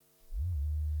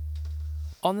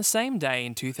On the same day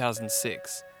in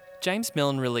 2006, James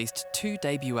Milne released two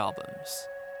debut albums.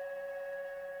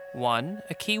 One,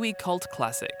 a Kiwi cult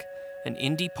classic, an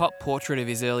indie pop portrait of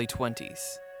his early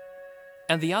 20s.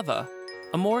 And the other,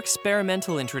 a more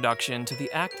experimental introduction to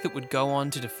the act that would go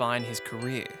on to define his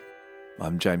career.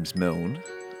 I'm James Milne.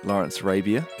 Lawrence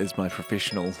Arabia is my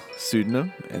professional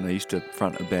pseudonym, and I used to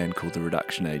front a band called the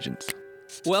Reduction Agents.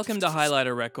 Welcome to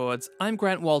Highlighter Records. I'm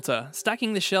Grant Walter,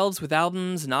 stacking the shelves with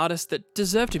albums and artists that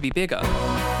deserve to be bigger.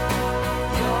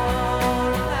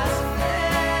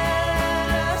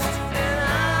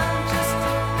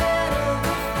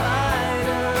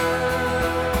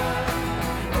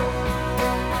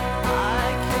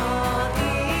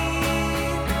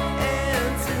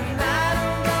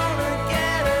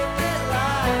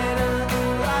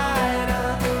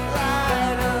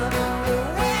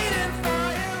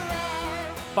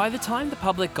 By the time the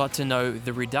public got to know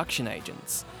the Reduction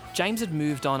Agents, James had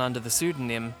moved on under the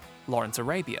pseudonym Lawrence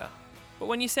Arabia. But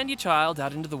when you send your child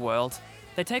out into the world,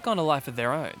 they take on a life of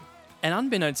their own. And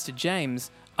unbeknownst to James,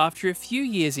 after a few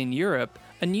years in Europe,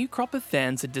 a new crop of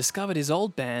fans had discovered his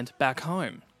old band back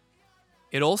home.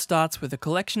 It all starts with a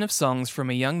collection of songs from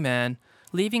a young man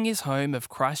leaving his home of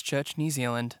Christchurch, New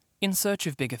Zealand, in search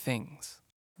of bigger things.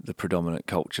 The predominant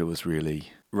culture was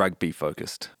really rugby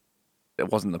focused.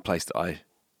 It wasn't the place that I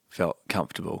felt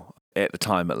comfortable. At the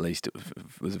time, at least, it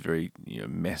was a very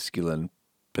masculine,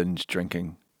 binge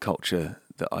drinking culture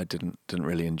that I didn't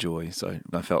really enjoy. So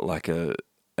I felt like an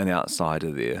outsider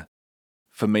there.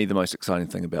 For me, the most exciting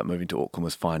thing about moving to Auckland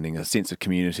was finding a sense of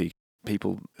community.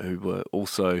 People who were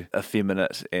also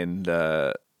effeminate and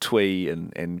twee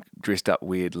and dressed up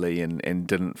weirdly and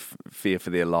didn't fear for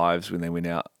their lives when they went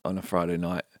out on a Friday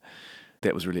night.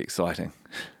 That was really exciting.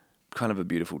 Kind of a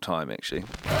beautiful time, actually.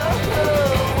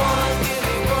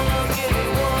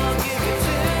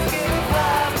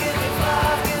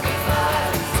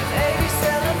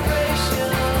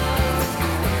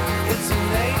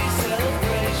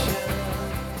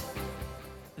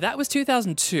 That was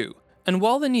 2002, and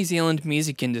while the New Zealand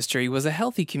music industry was a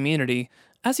healthy community,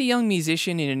 as a young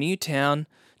musician in a new town,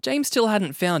 James still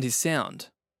hadn't found his sound.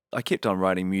 I kept on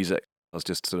writing music. I was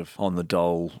just sort of on the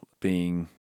dole, being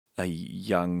a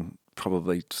young,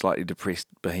 probably slightly depressed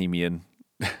bohemian,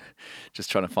 just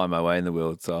trying to find my way in the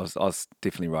world. So I was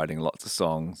definitely writing lots of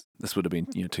songs. This would have been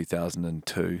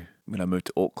 2002 when I moved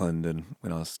to Auckland and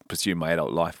when I was pursuing my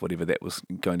adult life, whatever that was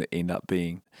going to end up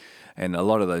being. And a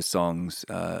lot of those songs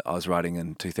I was writing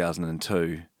in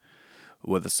 2002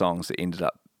 were the songs that ended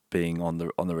up being on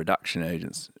the Reduction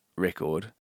Agents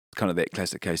record. It's kind of that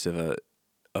classic case of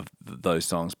those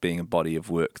songs being a body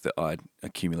of work that I'd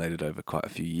accumulated over quite a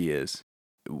few years.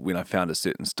 When I found a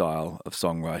certain style of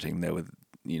songwriting, there were,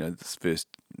 this first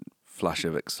flush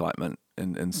of excitement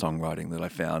in songwriting that I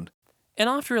found. And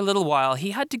after a little while,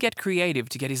 he had to get creative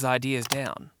to get his ideas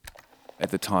down. At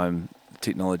the time,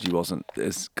 technology wasn't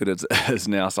as good as it is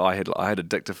now, so I had a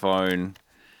dictaphone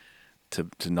to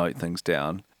note things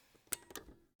down.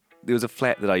 There was a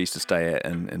flat that I used to stay at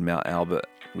in Mount Albert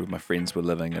where my friends were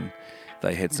living, and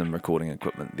they had some recording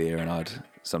equipment there, and I'd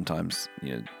sometimes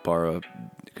borrow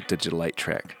a digital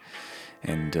 8-track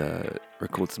and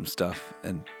record some stuff.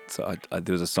 And so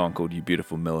there was a song called You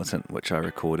Beautiful Militant, which I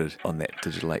recorded on that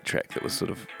digital 8-track that was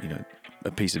sort of,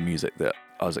 a piece of music that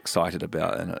I was excited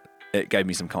about, and it gave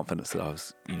me some confidence that I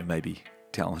was, maybe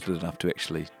talented enough to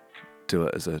actually do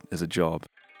it as a job.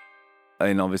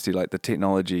 And obviously, the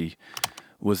technology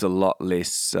was a lot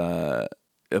less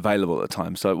available at the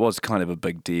time, so it was kind of a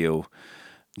big deal,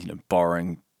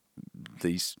 borrowing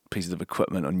these pieces of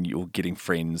equipment or getting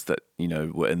friends that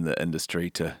were in the industry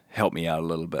to help me out a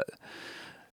little bit.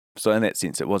 So in that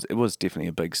sense, it was definitely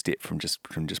a big step from just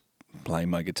playing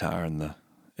my guitar in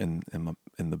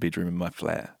the bedroom in my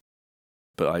flat.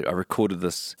 But I recorded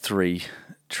this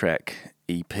 3-track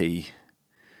EP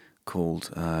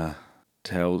called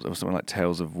Tales, or something like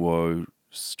Tales of Woe,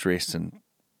 Stress and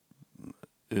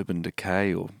Urban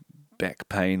Decay, or Back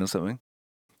Pain or something.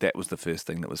 That was the first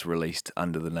thing that was released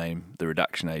under the name The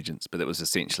Reduction Agents, but it was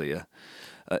essentially a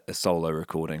solo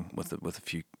recording with a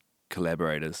few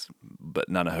collaborators, but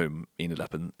none of whom ended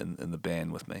up in the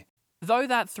band with me. Though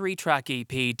that 3-track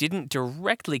EP didn't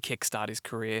directly kickstart his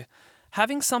career,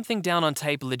 having something down on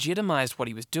tape legitimised what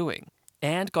he was doing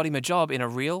and got him a job in a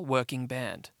real working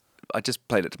band. I just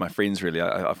played it to my friends, really.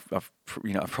 I'm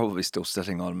probably still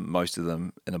sitting on most of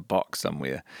them in a box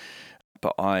somewhere,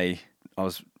 but I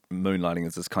was moonlighting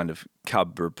as this kind of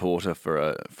cub reporter for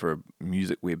a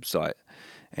music website,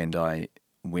 and I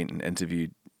went and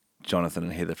interviewed Jonathan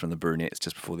and Heather from the Brunettes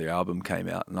just before their album came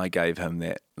out, and I gave him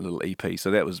that little EP.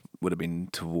 So that would have been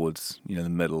towards the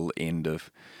middle end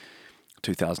of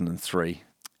 2003,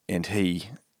 and he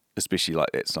especially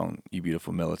liked that song "You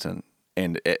Beautiful Militant,"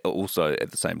 and also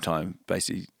at the same time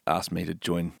basically asked me to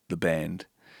join the band.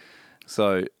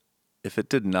 So if it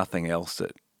did nothing else,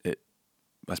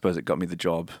 I suppose it got me the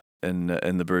job in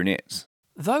the Brunettes.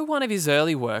 Though one of his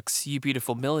early works, You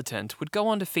Beautiful Militant, would go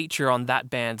on to feature on that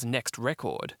band's next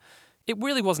record, it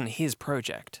really wasn't his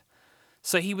project.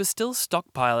 So he was still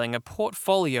stockpiling a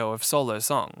portfolio of solo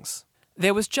songs.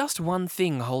 There was just one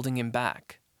thing holding him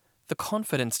back: the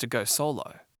confidence to go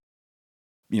solo.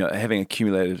 Having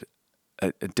accumulated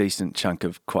a decent chunk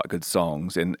of quite good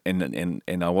songs, and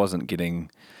I wasn't getting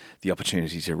the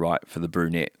opportunity to write for the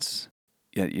Brunettes.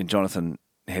 Jonathan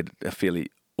had a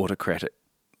fairly autocratic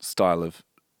style of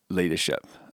leadership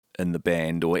in the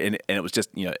band, and it was just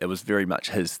it was very much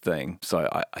his thing. So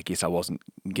I guess I wasn't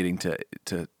getting to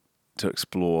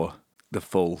explore the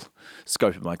full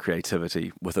scope of my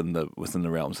creativity within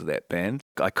the realms of that band.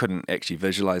 I couldn't actually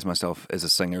visualize myself as a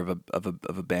singer of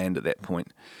a band at that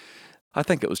point. I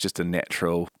think it was just a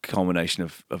natural culmination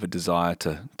of a desire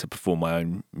to perform my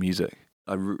own music.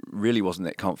 I really wasn't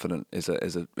that confident as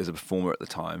a performer at the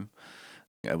time.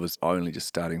 I was only just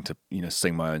starting to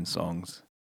sing my own songs.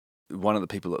 One of the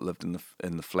people that lived in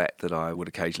the flat that I would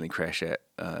occasionally crash at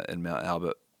in Mount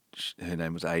Albert, her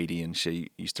name was Adie, and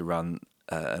she used to run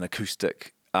an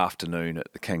acoustic afternoon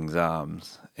at the King's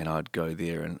Arms, and I'd go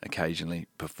there and occasionally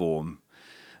perform,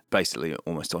 basically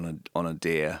almost on a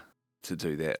dare to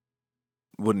do that.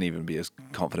 Wouldn't even be as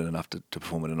confident enough to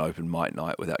perform at an open mic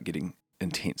night without getting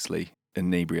intensely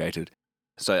inebriated.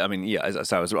 So, as I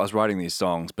say, I was writing these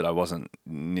songs, but I wasn't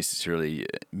necessarily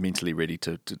mentally ready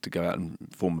to go out and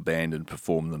form a band and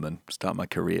perform them and start my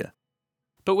career.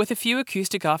 But with a few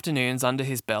acoustic afternoons under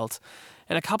his belt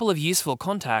and a couple of useful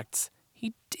contacts,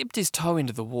 he dipped his toe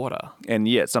into the water. And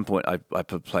at some point I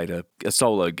played a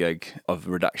solo gig of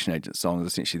Reduction Agent songs.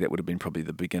 Essentially, that would have been probably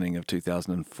the beginning of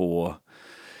 2004.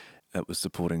 It was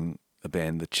supporting a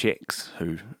band, The Checks,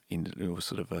 who was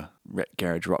sort of a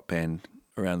garage rock band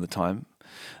around the time.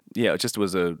 It just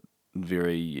was a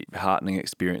very heartening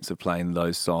experience of playing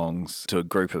those songs to a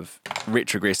group of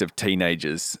retrogressive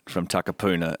teenagers from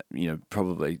Takapuna,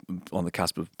 probably on the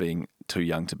cusp of being too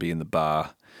young to be in the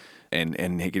bar, and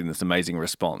getting this amazing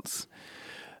response.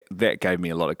 That gave me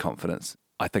a lot of confidence.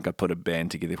 I think I put a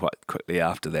band together quite quickly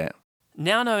after that.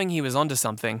 Now knowing he was onto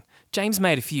something, James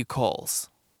made a few calls.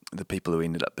 The people who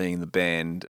ended up being in the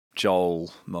band,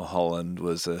 Joel Mulholland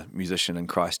was a musician in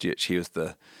Christchurch. He was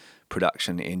the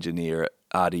production engineer at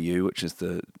RDU, which is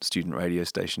the student radio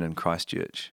station in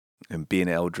Christchurch. And Ben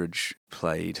Eldridge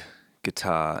played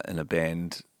guitar in a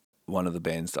band, one of the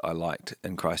bands that I liked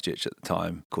in Christchurch at the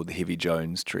time, called the Heavy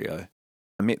Jones Trio.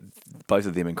 I met both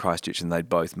of them in Christchurch, and they'd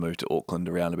both moved to Auckland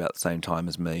around about the same time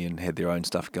as me and had their own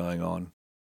stuff going on.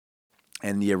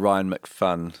 And Ryan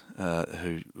McFun,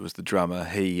 who was the drummer,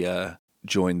 he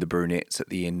joined the Brunettes at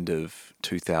the end of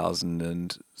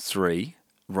 2003.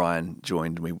 Ryan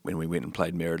joined when we went and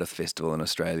played Meredith Festival in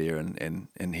Australia,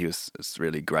 and he was this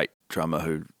really great drummer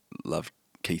who loved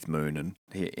Keith Moon, and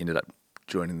he ended up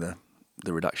joining the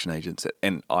Reduction Agents.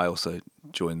 And I also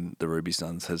joined the Ruby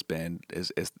Sons, his band,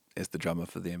 as the drummer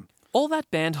for them. All that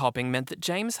band hopping meant that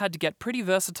James had to get pretty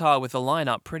versatile with the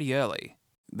lineup pretty early.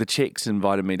 The Czechs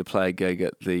invited me to play a gig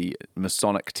at the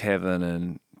Masonic Tavern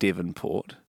in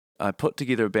Devonport. I put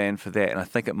together a band for that, and I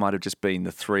think it might have just been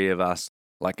the three of us.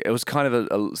 Like, it was kind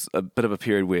of a bit of a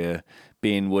period where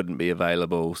Ben wouldn't be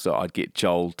available, so I'd get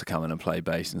Joel to come in and play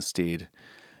bass instead.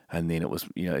 And then it was,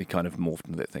 it kind of morphed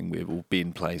into that thing where, well,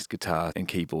 Ben plays guitar and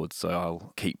keyboards, so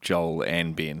I'll keep Joel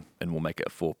and Ben, and we'll make it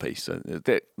a four-piece. So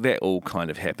that all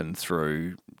kind of happened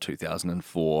through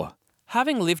 2004.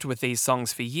 Having lived with these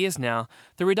songs for years now,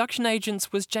 the Reduction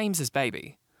Agents was James's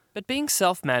baby. But being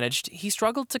self-managed, he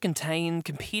struggled to contain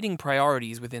competing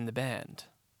priorities within the band.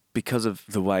 Because of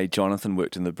the way Jonathan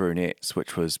worked in the Brunettes,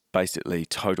 which was basically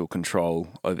total control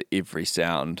over every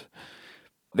sound,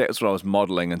 that's what I was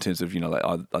modelling in terms of,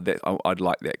 I'd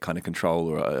like that kind of control,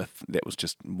 or that was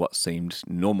just what seemed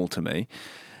normal to me.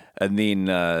 And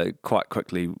then quite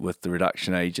quickly with the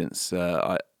Reduction Agents,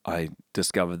 I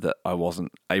discovered that I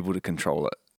wasn't able to control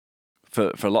it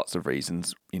for lots of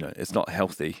reasons. It's not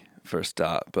healthy for a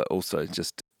start, but also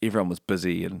just everyone was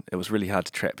busy and it was really hard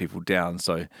to track people down.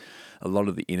 So a lot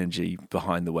of the energy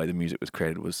behind the way the music was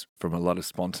created was from a lot of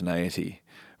spontaneity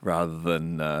rather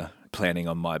than planning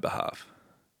on my behalf.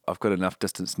 I've got enough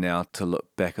distance now to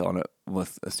look back on it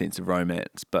with a sense of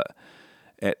romance, but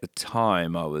at the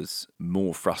time I was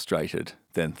more frustrated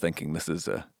than thinking this is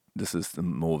a this is the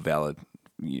more valid,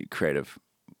 creative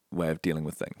way of dealing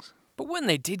with things. But when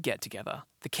they did get together,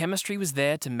 the chemistry was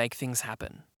there to make things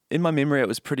happen. In my memory, it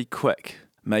was pretty quick,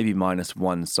 maybe minus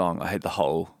one song. I had the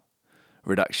whole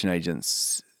Reduction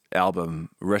Agents album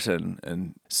written,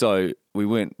 and so we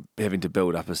weren't having to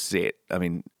build up a set. I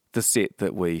mean, the set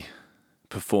that we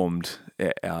performed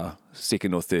at our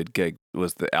second or third gig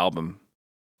was the album.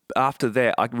 After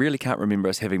that, I really can't remember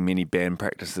us having many band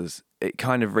practices. It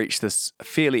kind of reached this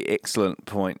fairly excellent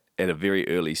point at a very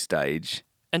early stage.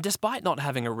 And despite not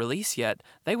having a release yet,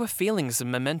 they were feeling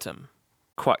some momentum.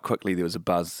 Quite quickly, there was a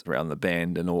buzz around the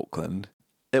band in Auckland.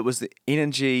 It was the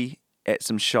energy at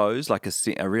some shows, like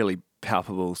a really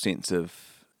palpable sense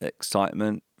of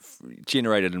excitement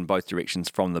generated in both directions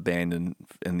from the band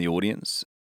and the audience.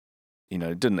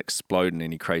 It didn't explode in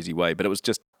any crazy way, but it was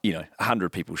just,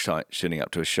 100 people shooting up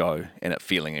to a show and it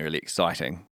feeling really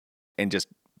exciting. And just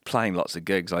playing lots of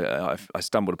gigs. I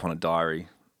stumbled upon a diary,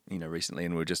 recently,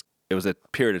 and it was a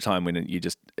period of time when you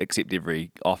just accept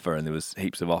every offer, and there was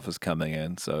heaps of offers coming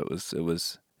in. So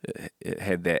it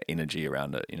had that energy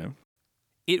around it,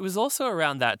 It was also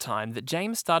around that time that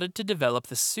James started to develop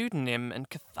the pseudonym and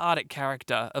cathartic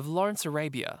character of Lawrence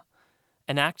Arabia,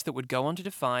 an act that would go on to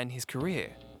define his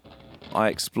career. I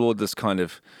explored this kind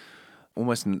of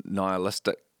almost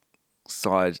nihilistic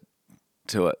side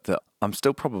to it that I'm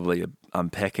still probably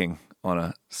unpacking on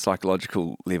a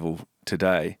psychological level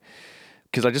today.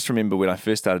 Because I just remember when I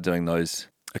first started doing those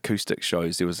acoustic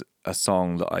shows, there was a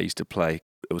song that I used to play.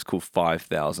 It was called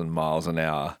 5,000 Miles an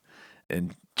Hour.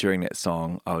 And during that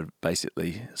song, I would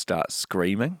basically start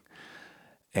screaming.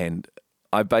 And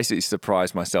I basically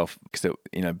surprised myself because,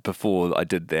 before I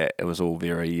did that, it was all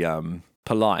very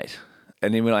polite.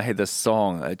 And then when I had this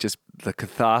song, the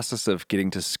catharsis of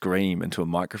getting to scream into a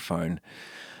microphone,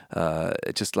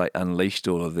 it just like unleashed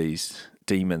all of these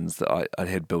demons that I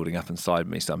had building up inside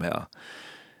me somehow.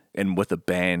 And with a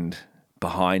band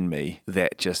behind me,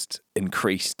 that just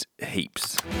increased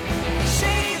heaps.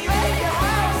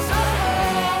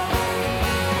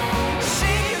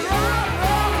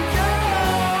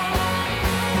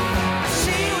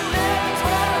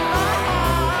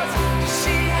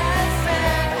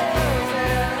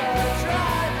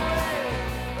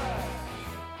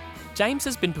 James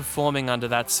has been performing under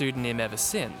that pseudonym ever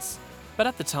since, but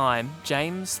at the time,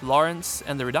 James, Lawrence,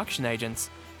 and the Reduction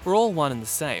Agents were all one and the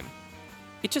same.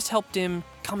 It just helped him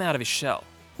come out of his shell.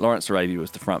 Lawrence Arabia was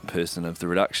the front person of the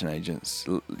Reduction Agents.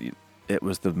 It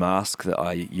was the mask that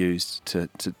I used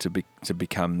to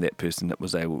become that person that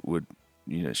would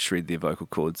shred their vocal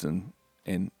cords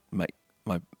and make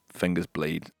my fingers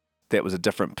bleed. That was a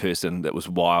different person that was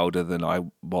wilder than I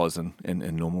was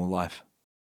in normal life.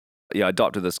 Yeah, I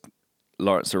adopted this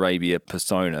Lawrence Arabia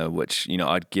persona, which,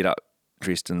 I'd get up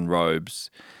dressed in robes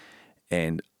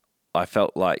and I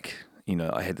felt like,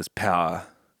 I had this power,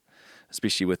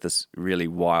 especially with this really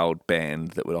wild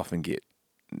band that would often get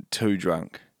too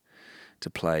drunk to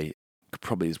play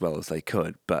probably as well as they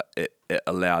could, but it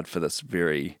allowed for this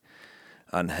very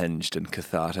unhinged and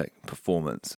cathartic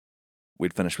performance.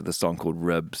 We'd finish with a song called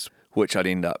Ribs, which I'd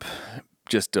end up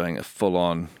just doing a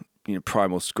full-on,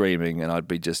 primal screaming, and I'd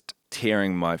be just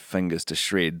tearing my fingers to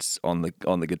shreds on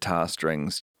the guitar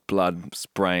strings, blood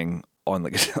spraying on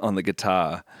the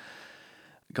guitar.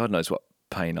 God knows what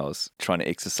pain I was trying to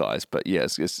exercise, but yeah,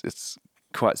 it's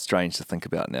quite strange to think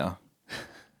about now.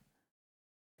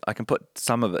 I can put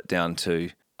some of it down to,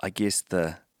 I guess,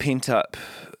 the pent-up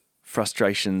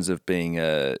frustrations of being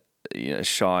a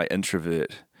shy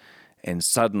introvert and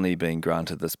suddenly being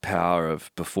granted this power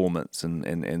of performance and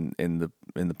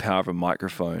the power of a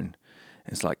microphone.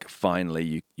 It's like,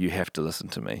 finally, you have to listen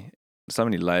to me. So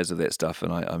many layers of that stuff,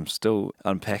 and I'm still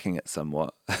unpacking it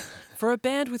somewhat. For a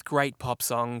band with great pop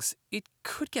songs, it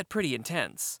could get pretty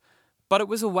intense. But it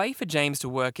was a way for James to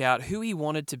work out who he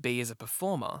wanted to be as a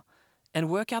performer and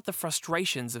work out the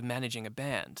frustrations of managing a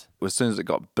band. As soon as it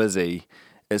got busy,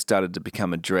 it started to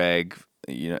become a drag,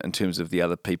 in terms of the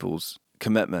other people's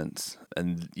commitments.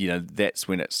 And, that's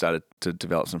when it started to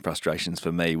develop some frustrations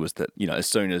for me, was that, as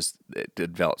soon as it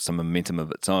developed some momentum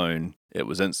of its own, it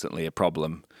was instantly a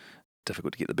problem.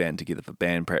 Difficult to get the band together for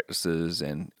band practices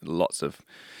and lots of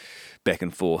back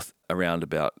and forth around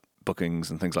about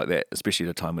bookings and things like that, especially at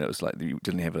a time when it was like you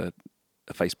didn't have a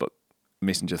Facebook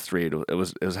Messenger thread. It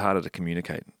was harder to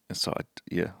communicate. And so, I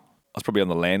was probably on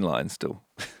the landline still.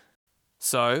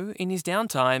 So, in his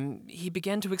downtime, he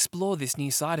began to explore this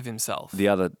new side of himself. The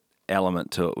other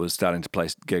element to it was starting to play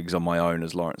gigs on my own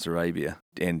as Lawrence Arabia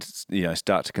and,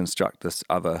 start to construct this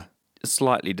other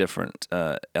slightly different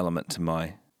element to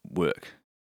my work.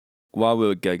 While we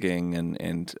were gigging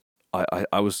and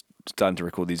I was starting to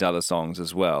record these other songs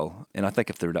as well. And I think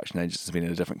if the Reduction Agents had been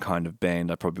in a different kind of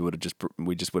band, I probably would have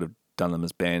we just would have done them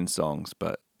as band songs.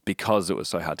 But because it was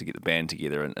so hard to get the band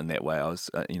together in that way, I was,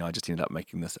 I just ended up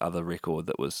making this other record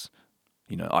that was,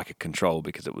 I could control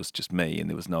because it was just me and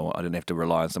there was I didn't have to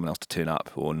rely on someone else to turn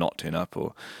up or not turn up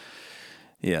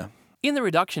yeah. In the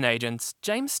Reduction Agents,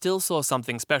 James still saw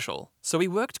something special, so he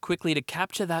worked quickly to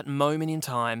capture that moment in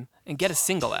time and get a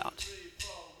single out.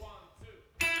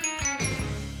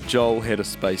 Joel had a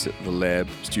space at the Lab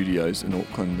Studios in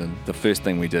Auckland, and the first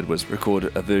thing we did was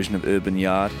record a version of Urban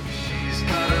Yard.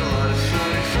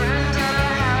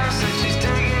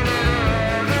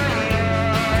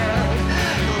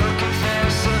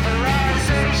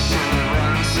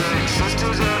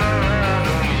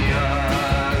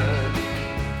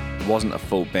 It wasn't a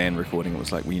full band recording. It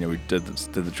was like we did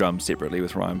the drums separately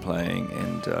with Ryan playing,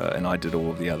 and I did all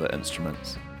of the other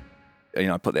instruments.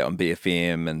 I put that on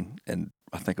BFM, and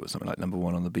I think it was something like number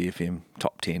 1 on the BFM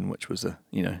top 10, which was a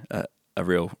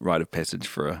real rite of passage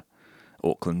for an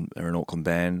Auckland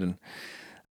band. And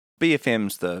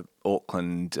BFM's the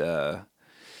Auckland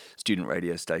student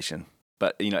radio station,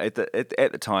 but at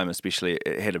the time especially,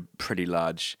 it had a pretty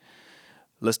large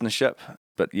listenership.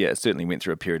 But yeah, it certainly went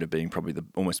through a period of being probably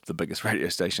almost the biggest radio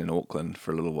station in Auckland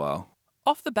for a little while.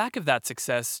 Off the back of that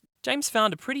success, James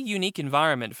found a pretty unique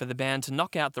environment for the band to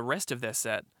knock out the rest of their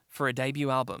set for a debut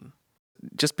album.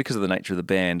 Just because of the nature of the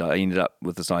band, I ended up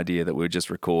with this idea that we would just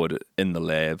record in the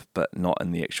lab, but not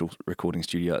in the actual recording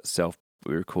studio itself.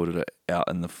 We recorded it out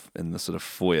in the sort of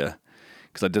foyer,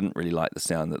 because I didn't really like the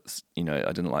sound I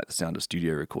didn't like the sound of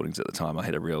studio recordings at the time. I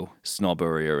had a real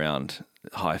snobbery around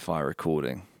hi-fi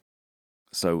recording.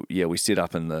 So yeah, we set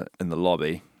up in the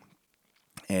lobby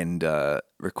and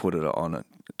recorded it on a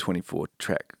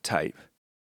 24-track tape.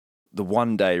 The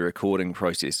one-day recording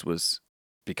process was,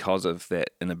 because of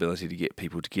that inability to get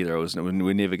people together,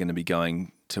 we're never going to be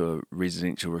going to a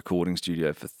residential recording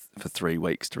studio for 3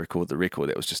 weeks to record the record.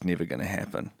 That was just never going to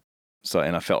happen.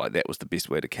 And I felt like that was the best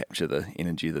way to capture the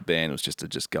energy of the band, was just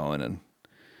to go in and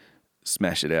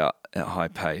smash it out at high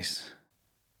pace.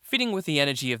 Fitting with the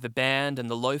energy of the band and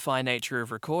the lo-fi nature of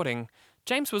recording,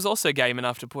 James was also game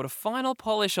enough to put a final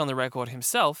polish on the record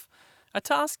himself, a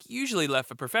task usually left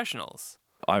for professionals.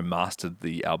 I mastered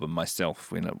the album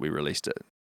myself when we released it,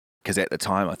 because at the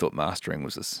time I thought mastering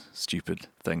was this stupid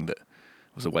thing that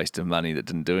was a waste of money that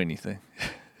didn't do anything.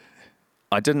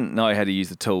 I didn't know how to use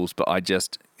the tools, but I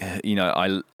just,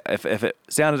 if it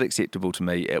sounded acceptable to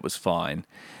me, it was fine.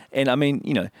 And I mean,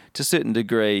 to a certain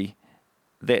degree,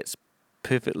 that's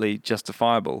perfectly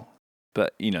justifiable.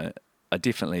 But, I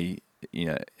definitely,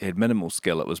 had minimal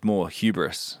skill. It was more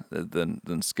hubris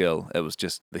than skill. It was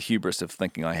just the hubris of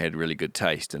thinking I had really good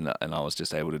taste, and I was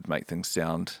just able to make things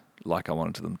sound like I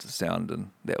wanted them to sound,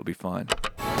 and that would be fine.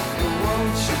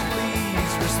 Won't you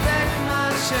please respect my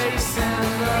chase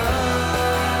and love?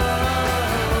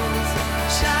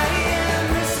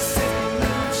 Cheyenne, Mississippi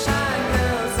moonshine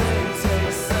girls, they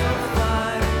taste so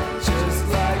fine, just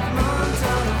like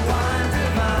Montana wine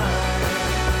divine.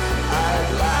 I'd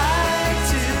like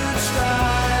to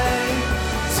try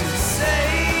to say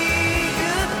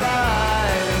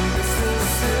goodbye,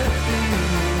 Mississippi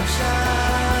moonshine.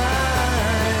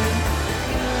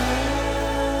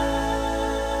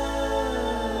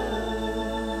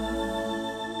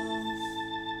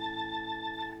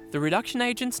 The Reduction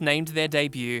Agents named their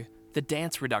debut the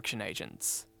Dance Reduction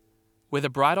Agents. With a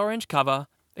bright orange cover,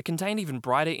 it contained even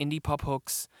brighter indie pop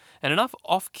hooks, and enough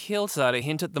off-kilter to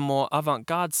hint at the more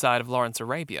avant-garde side of Lawrence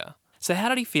Arabia. So how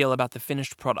did he feel about the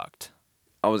finished product?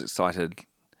 I was excited.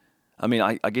 I mean,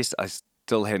 I guess I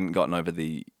still hadn't gotten over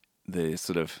the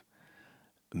sort of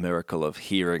miracle of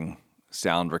hearing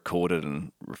sound recorded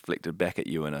and reflected back at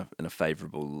you in a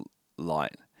favourable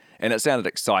light. And it sounded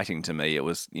exciting to me. It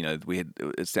was,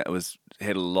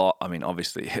 had a lot. I mean,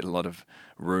 obviously, it had a lot of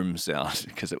room sound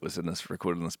because it was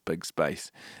recorded in this big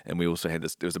space. And we also had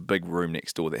there was a big room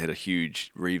next door that had a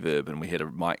huge reverb, and we had a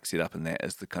mic set up in that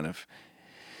as the kind of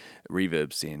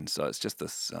reverb send. So it's just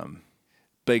this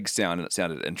big sound, and it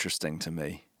sounded interesting to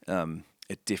me.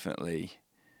 It definitely,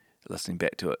 listening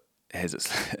back to it, has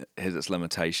its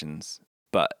limitations,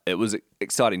 but it was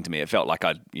exciting to me. It felt like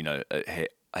I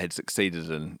had succeeded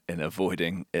in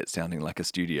avoiding it sounding like a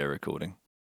studio recording,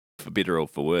 for better or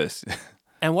for worse.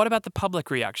 And what about the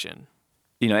public reaction?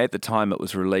 At the time it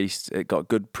was released, it got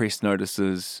good press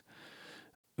notices.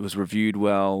 It was reviewed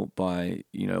well by,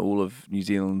 all of New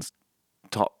Zealand's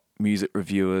top music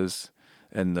reviewers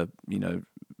and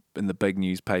in the big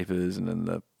newspapers and in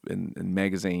the in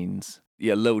magazines.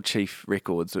 Yeah, Lil Chief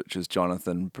Records, which is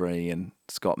Jonathan Bree and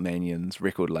Scott Mannion's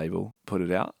record label, put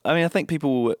it out. I mean, I think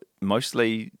people were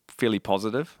mostly fairly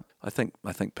positive. I think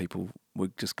people were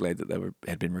just glad that they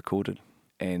had been recorded.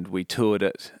 And we toured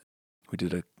it. We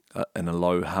did a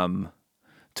low hum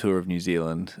tour of New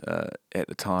Zealand at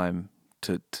the time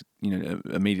to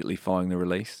immediately following the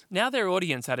release. Now their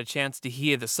audience had a chance to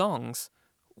hear the songs.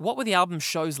 What were the album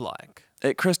shows like?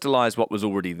 It crystallised what was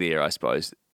already there, I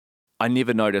suppose. I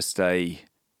never noticed a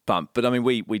bump, but I mean,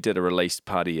 we did a release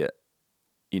party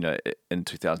in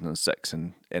 2006,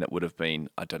 and it would have been,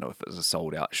 I don't know if it was a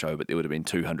sold out show, but there would have been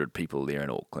 200 people there in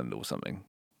Auckland or something.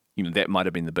 That might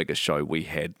have been the biggest show we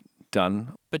had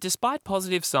done. But despite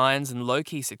positive signs and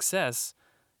low-key success,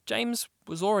 James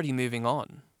was already moving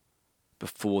on.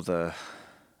 Before the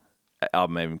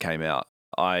album even came out,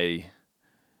 I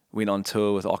went on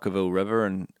tour with Ockerville River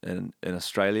in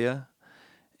Australia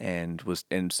and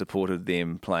supported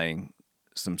them playing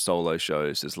some solo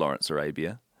shows as Lawrence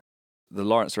Arabia. The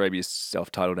Lawrence Arabia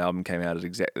self-titled album came out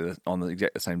on the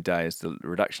exact same day as the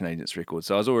Reduction Agents record,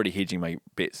 so I was already hedging my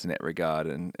bets in that regard,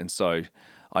 and so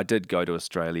I did go to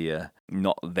Australia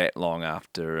not that long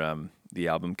after the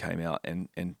album came out and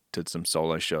did some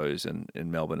solo shows in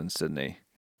Melbourne and Sydney.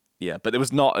 Yeah, but it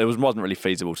wasn't really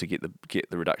feasible to get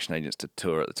the Reduction Agents to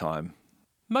tour at the time.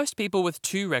 Most people with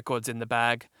 2 records in the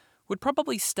bag would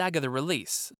probably stagger the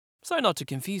release, so not to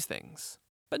confuse things.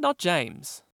 But not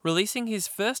James. Releasing his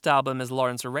first album as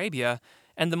Lawrence Arabia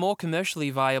and the more commercially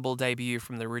viable debut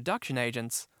from the Reduction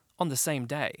Agents on the same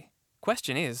day.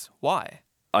 Question is, why?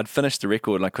 I'd finished the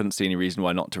record and I couldn't see any reason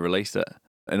why not to release it.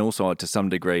 And also, to some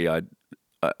degree, I'd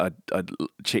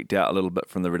checked out a little bit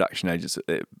from the Reduction Agents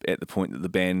at the point that the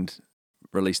band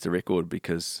released the record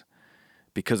because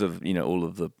of all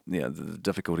of the the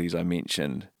difficulties I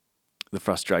mentioned, the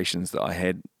frustrations that I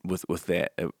had with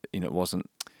that. It wasn't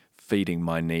feeding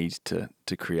my need to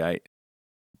create.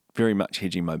 Very much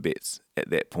hedging my bets at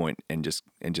that point and just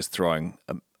throwing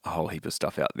a whole heap of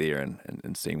stuff out there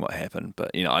and seeing what happened.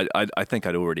 But I think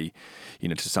I'd already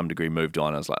to some degree moved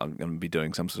on. I was like, I'm going to be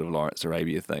doing some sort of Lawrence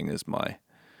Arabia thing as my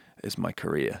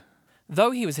career.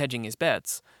 Though he was hedging his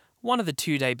bets, one of the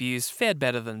 2 debuts fared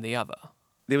better than the other.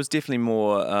 There was definitely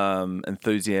more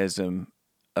enthusiasm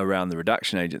around the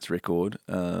Reduction Agents record.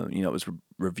 It was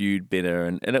reviewed better,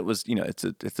 and it was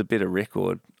it's a better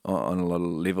record on a lot of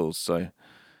levels. So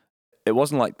it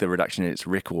wasn't like the Reduction Agents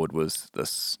record was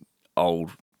this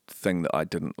old thing that I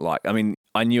didn't like. I mean,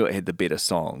 I knew it had the better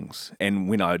songs, and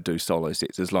when I would do solo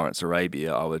sets as Lawrence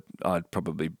Arabia, I'd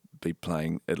probably be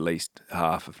playing at least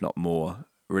half, if not more,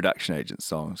 Reduction Agents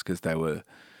songs because they were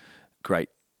great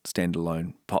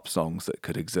standalone pop songs that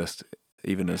could exist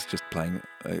even as just playing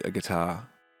a guitar.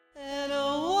 And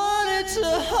I wanted to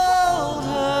hold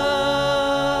her,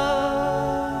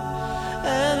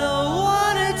 and I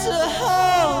wanted to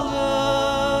hold her,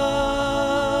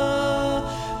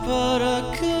 but I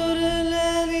couldn't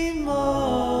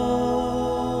anymore,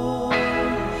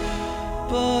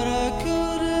 but I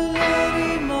couldn't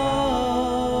anymore,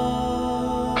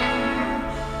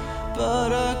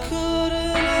 but I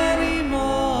couldn't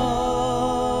anymore,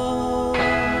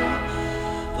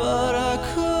 but I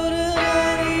couldn't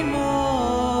anymore.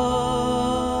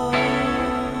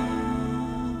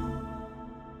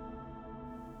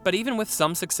 But even with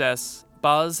some success,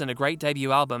 buzz and a great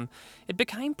debut album, it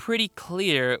became pretty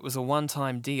clear it was a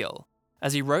one-time deal,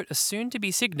 as he wrote a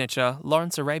soon-to-be signature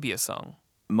Lawrence Arabia song.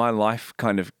 My life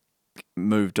kind of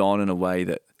moved on in a way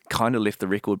that kind of left the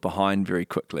record behind very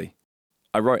quickly.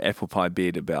 I wrote Apple Pie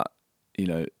Bed about,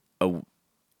 in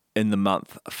the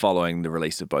month following the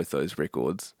release of both those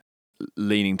records,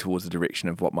 leaning towards the direction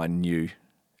of what my new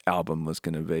album was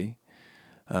going to be.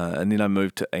 And then I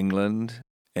moved to England,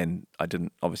 and I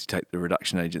didn't obviously take the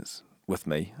Reduction Agents with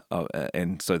me.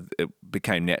 And so it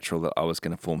became natural that I was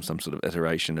going to form some sort of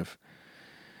iteration of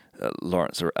a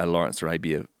Lawrence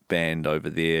Arabia band over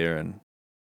there, and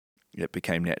it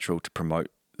became natural to promote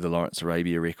the Lawrence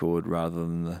Arabia record rather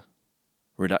than the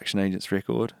Reduction Agents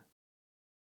record.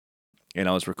 And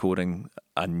I was recording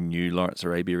a new Lawrence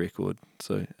Arabia record.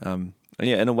 So,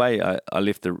 in a way, I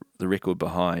left the record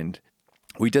behind.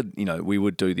 We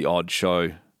would do the odd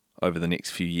show over the next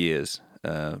few years,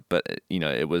 but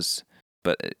it was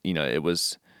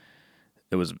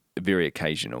very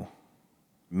occasional.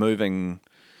 Moving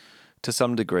to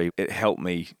some degree, it helped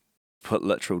me put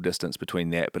literal distance between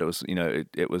that, but it was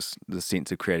it was the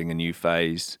sense of creating a new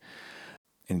phase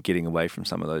and getting away from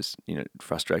some of those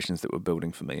frustrations that were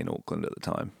building for me in Auckland at the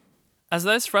time. As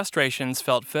those frustrations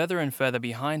felt further and further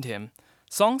behind him,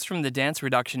 songs from the Dance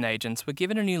Reduction Agents were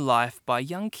given a new life by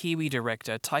young Kiwi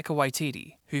director Taika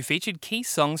Waititi, who featured key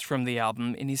songs from the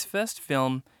album in his first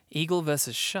film, Eagle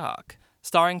vs. Shark,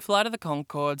 starring Flight of the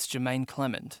Conchords' Jermaine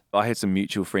Clement. I had some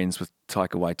mutual friends with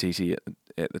Taika Waititi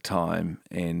at the time,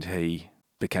 and he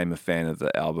became a fan of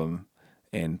the album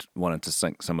and wanted to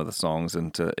sync some of the songs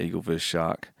into Eagle vs.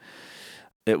 Shark.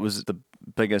 It was the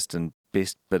biggest and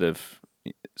best bit of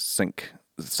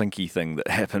syncy thing that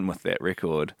happened with that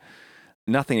record.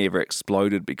 Nothing ever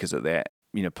exploded because of that,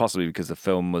 possibly because the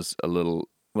film was a little,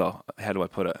 well, how do I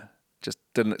put it? Just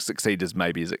didn't succeed as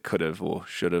maybe as it could have or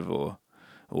should have, or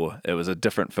it was a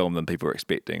different film than people were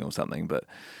expecting or something. But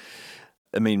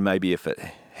I mean, maybe if it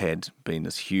had been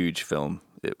this huge film,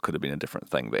 it could have been a different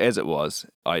thing. But as it was,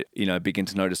 I began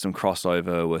to notice some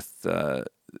crossover with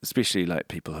especially like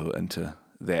people who are into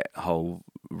that whole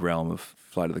realm of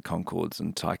Flight of the Conchords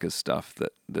and Taika's stuff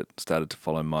that started to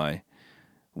follow my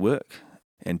work,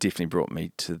 and definitely brought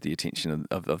me to the attention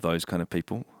of those kind of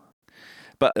people.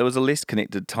 But it was a less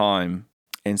connected time,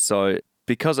 and so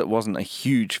because it wasn't a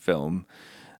huge film,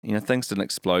 things didn't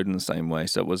explode in the same way,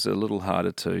 so it was a little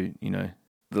harder to,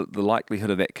 the likelihood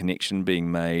of that connection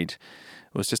being made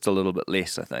was just a little bit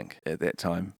less, I think, at that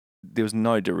time. There was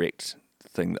no direct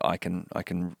thing that I can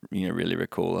really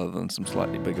recall other than some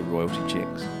slightly bigger royalty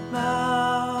checks.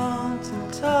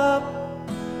 Mountaintop,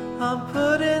 I'm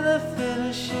putting the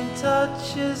finishing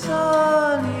touches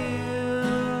on you,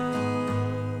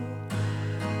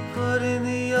 putting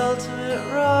the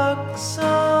ultimate rocks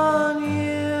on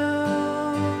you.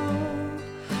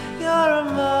 You're a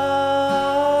masterpiece.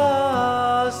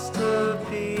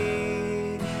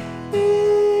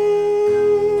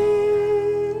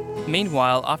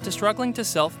 Meanwhile, after struggling to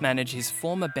self-manage his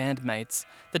former bandmates,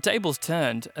 the tables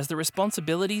turned as the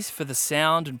responsibilities for the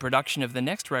sound and production of the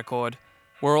next record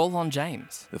were all on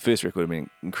James. The first record had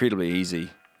been incredibly easy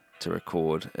to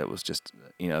record. It was just,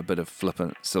 a bit of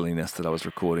flippant silliness that I was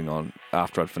recording on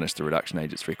after I'd finished the Reduction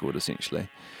Agents record, essentially,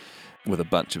 with a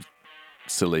bunch of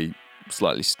silly,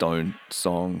 slightly stoned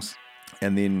songs.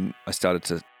 And then I started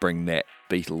to bring that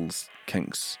Beatles,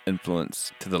 Kinks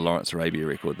influence to the Lawrence Arabia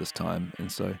record this time.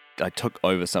 And so I took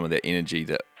over some of that energy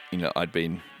that, I'd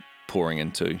been pouring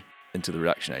into the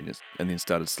Reduction Agents, and then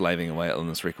started slaving away on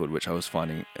this record, which I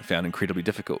found incredibly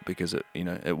difficult because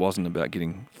it wasn't about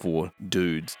getting four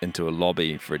dudes into a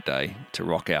lobby for a day to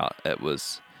rock out.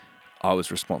 I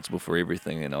was responsible for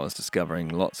everything, and I was discovering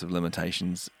lots of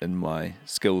limitations in my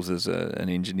skills as an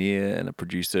engineer and a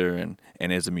producer and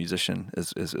as a musician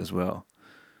as well.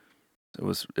 It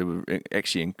was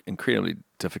actually an incredibly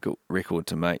difficult record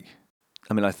to make.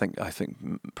 I mean, I think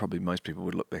probably most people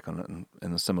would look back on it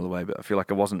in a similar way, but I feel like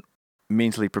I wasn't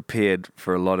mentally prepared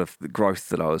for a lot of the growth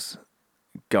that I was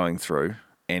going through,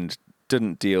 and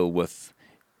didn't deal with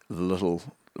the little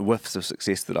whiffs of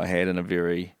success that I had in a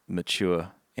very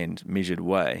mature and measured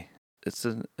way. It's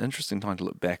an interesting time to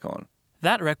look back on.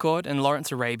 That record and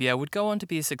Lawrence Arabia would go on to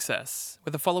be a success,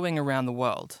 with a following around the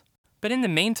world. But in the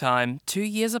meantime, 2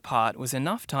 years apart was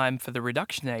enough time for the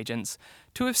Reduction Agents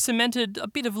to have cemented a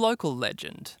bit of local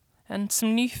legend, and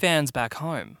some new fans back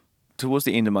home. Towards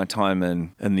the end of my time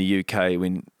in the UK,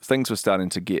 when things were starting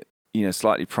to get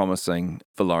slightly promising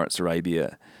for Lawrence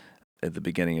Arabia at the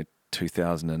beginning of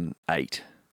 2008,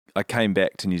 I came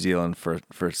back to New Zealand for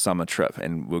a summer trip,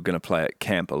 and we were going to play at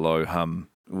Camp Alohum,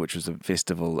 which was a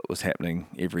festival that was happening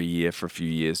every year for a few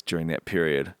years during that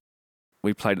period.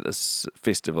 We played at this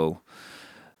festival,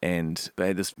 and they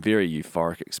had this very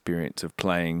euphoric experience of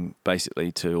playing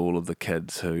basically to all of the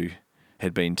kids who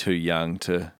had been too young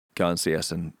to go and see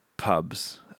us in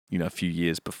pubs, a few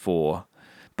years before,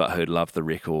 but who'd loved the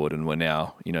record and were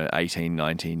now, 18,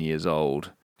 19 years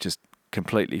old, just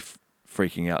completely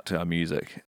freaking out to our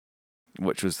music,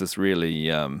 which was this really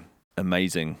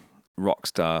amazing rock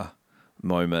star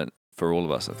moment for all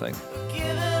of us, I think.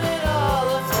 Giving it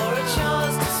all up for a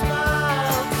chance to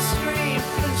smile, to scream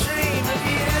and dream of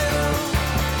you.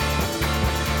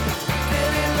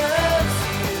 Billy loves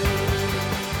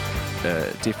you.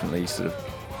 Definitely sort of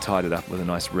tied it up with a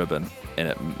nice ribbon, and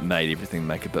it made everything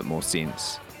make a bit more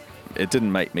sense. It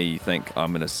didn't make me think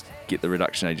I'm going to get the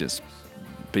Reduction Agents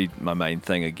be my main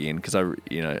thing again, because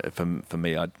for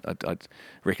me I'd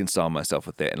reconcile myself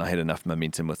with that, and I had enough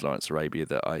momentum with Lawrence Arabia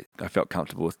that I felt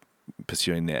comfortable with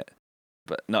pursuing that.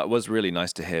 But no, it was really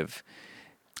nice to have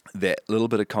that little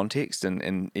bit of context,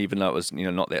 and even though it was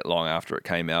not that long after it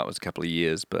came out, it was a couple of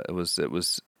years, but it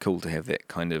was cool to have that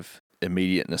kind of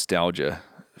immediate nostalgia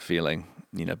feeling,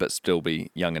 but still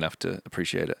be young enough to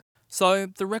appreciate it. So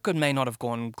the record may not have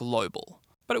gone global,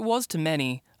 but it was to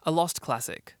many a lost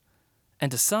classic, and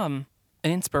to some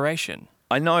an inspiration.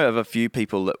 I know of a few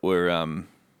people that were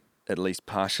at least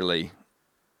partially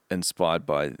inspired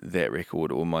by that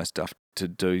record or my stuff to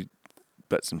do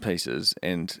bits and pieces.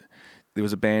 And there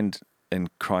was a band in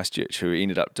Christchurch who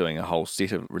ended up doing a whole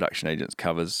set of Reduction Agents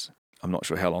covers. I'm not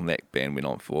sure how long that band went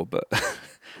on for, but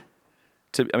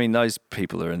those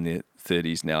people are in their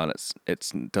 30s now, and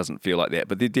it doesn't feel like that.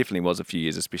 But there definitely was a few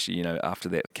years, especially after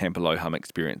that Camp Aloha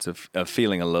experience, of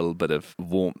feeling a little bit of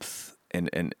warmth and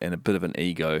a bit of an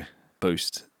ego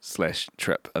boost /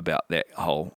 trip about that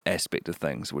whole aspect of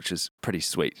things, which is pretty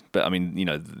sweet. But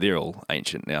they're all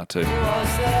ancient now too. Was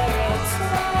there a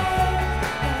time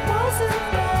I wasn't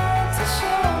meant to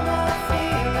show my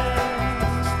feelings?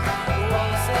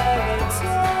 Was there a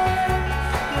time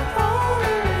you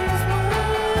always went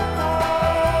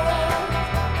home?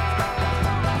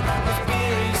 With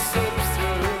beery sips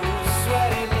through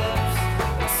sweaty lips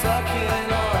and sucking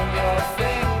on your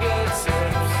fingertips,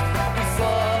 we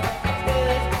thought it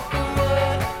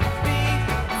would be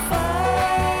fine.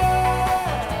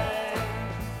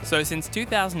 So since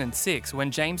 2006,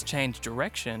 when James changed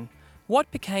direction,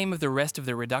 what became of the rest of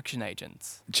the Reduction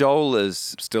Agents? Joel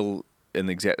is still in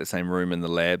exactly the same room in the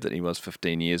lab that he was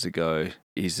 15 years ago.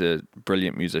 He's a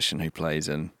brilliant musician who plays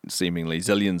in seemingly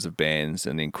zillions of bands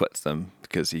and then quits them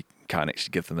because he can't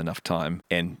actually give them enough time,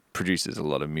 and produces a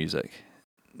lot of music.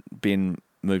 Ben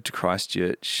moved to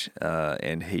Christchurch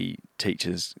and he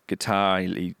teaches guitar.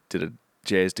 He did a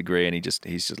jazz degree, and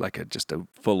he's just like a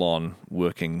full-on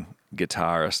working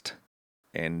guitarist.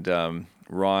 And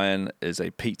Ryan is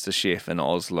a pizza chef in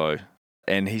Oslo,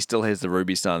 and he still has the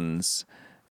Ruby Sons,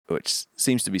 which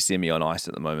seems to be semi on ice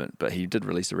at the moment, but he did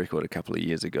release a record a couple of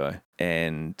years ago.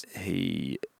 And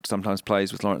he sometimes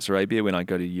plays with Lawrence Arabia when I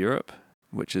go to Europe,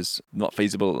 which is not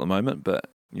feasible at the moment, but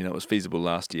it was feasible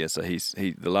last year. So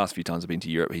the last few times I've been to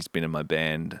Europe, he's been in my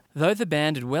band. Though the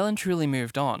band had well and truly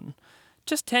moved on,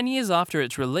 just 10 years after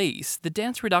its release, the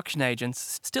Dance Reduction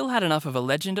Agents still had enough of a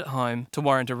legend at home to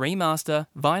warrant a remaster,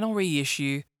 vinyl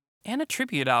reissue, and a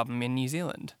tribute album in New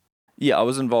Zealand. Yeah, I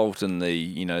was involved in the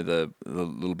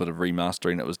little bit of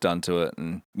remastering that was done to it,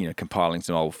 and compiling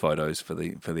some old photos for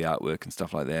the artwork and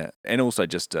stuff like that. And also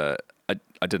just I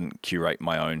didn't curate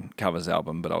my own covers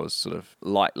album, but I was sort of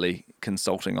lightly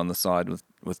consulting on the side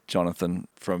with Jonathan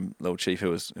from Lil Chief, who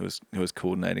was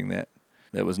coordinating that.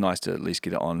 It was nice to at least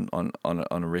get it on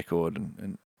a record,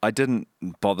 and I didn't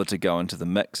bother to go into the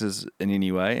mixes in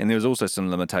any way. And there was also some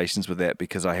limitations with that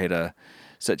because I had a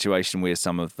situation where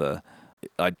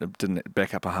I didn't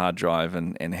back up a hard drive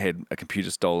and had a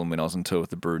computer stolen when I was on tour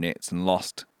with the Brunettes and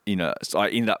lost. So I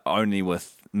ended up only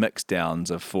with mix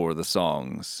downs of 4 of the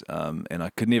songs, and I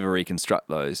could never reconstruct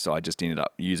those. So I just ended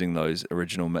up using those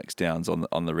original mix downs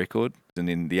on the record. And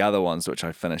then the other ones, which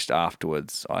I finished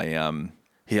afterwards, I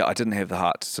didn't have the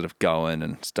heart to sort of go in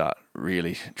and start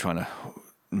really trying to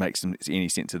make any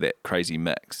sense of that crazy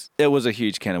mix. It was a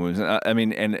huge can of worms.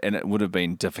 And it would have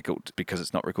been difficult because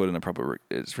it's not recorded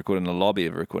it's recorded in the lobby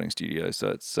of a recording studio. So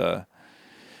it's,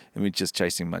 just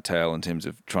chasing my tail in terms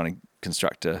of trying to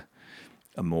construct a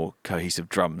more cohesive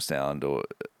drum sound or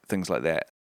things like that.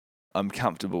 I'm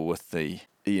comfortable with the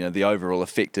overall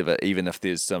effect of it, even if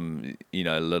there's some,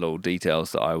 little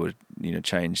details that I would,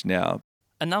 change now.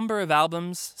 A number of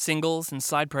albums, singles, and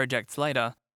side projects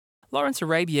later, Lawrence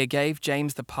Arabia gave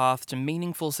James the path to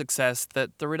meaningful success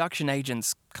that the Reduction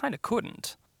Agents kinda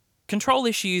couldn't. Control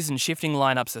issues and shifting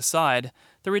lineups aside,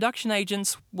 the Reduction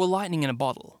Agents were lightning in a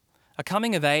bottle. A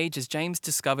coming of age as James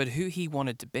discovered who he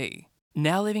wanted to be.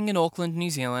 Now living in Auckland, New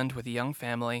Zealand with a young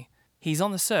family, he's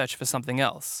on the search for something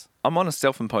else. I'm on a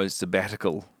self-imposed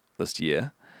sabbatical this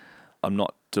year. I'm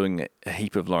not doing a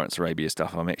heap of Lawrence Arabia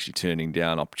stuff. I'm actually turning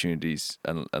down opportunities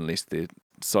unless they're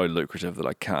so lucrative that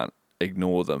I can't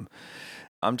ignore them.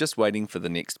 I'm just waiting for the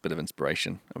next bit of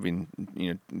inspiration. I've been,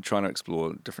 trying to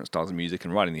explore different styles of music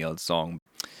and writing the odd song.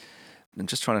 I'm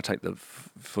just trying to take the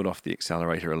foot off the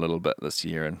accelerator a little bit this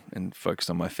year and focus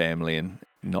on my family and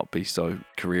not be so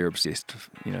career obsessed,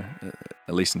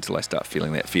 at least until I start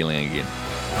feeling that feeling again.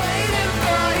 Waiting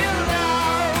for you now.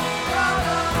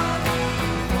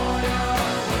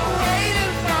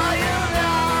 Waiting for you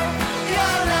now.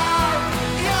 Your love.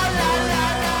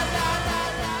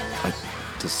 I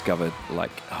discovered,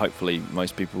 hopefully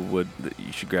most people would, that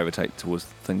you should gravitate towards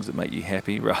things that make you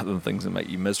happy rather than things that make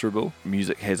you miserable.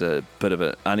 Music has a bit of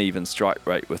an uneven strike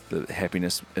rate with the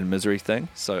happiness and misery thing.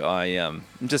 So I'm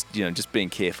just being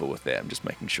careful with that. I'm just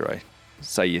making sure I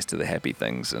say yes to the happy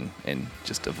things and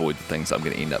just avoid the things I'm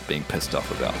going to end up being pissed off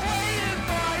about.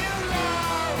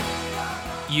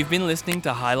 You've been listening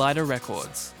to Highlighter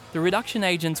Records. The Reduction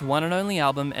Agents' one and only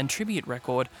album and tribute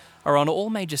record are on all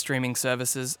major streaming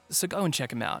services, so go and check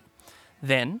them out.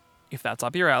 Then, if that's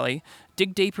up your alley,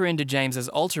 dig deeper into James's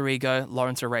alter ego,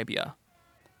 Lawrence Arabia.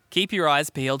 Keep your eyes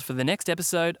peeled for the next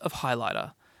episode of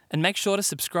Highlighter, and make sure to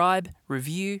subscribe,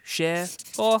 review, share,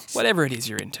 or whatever it is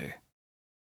you're into.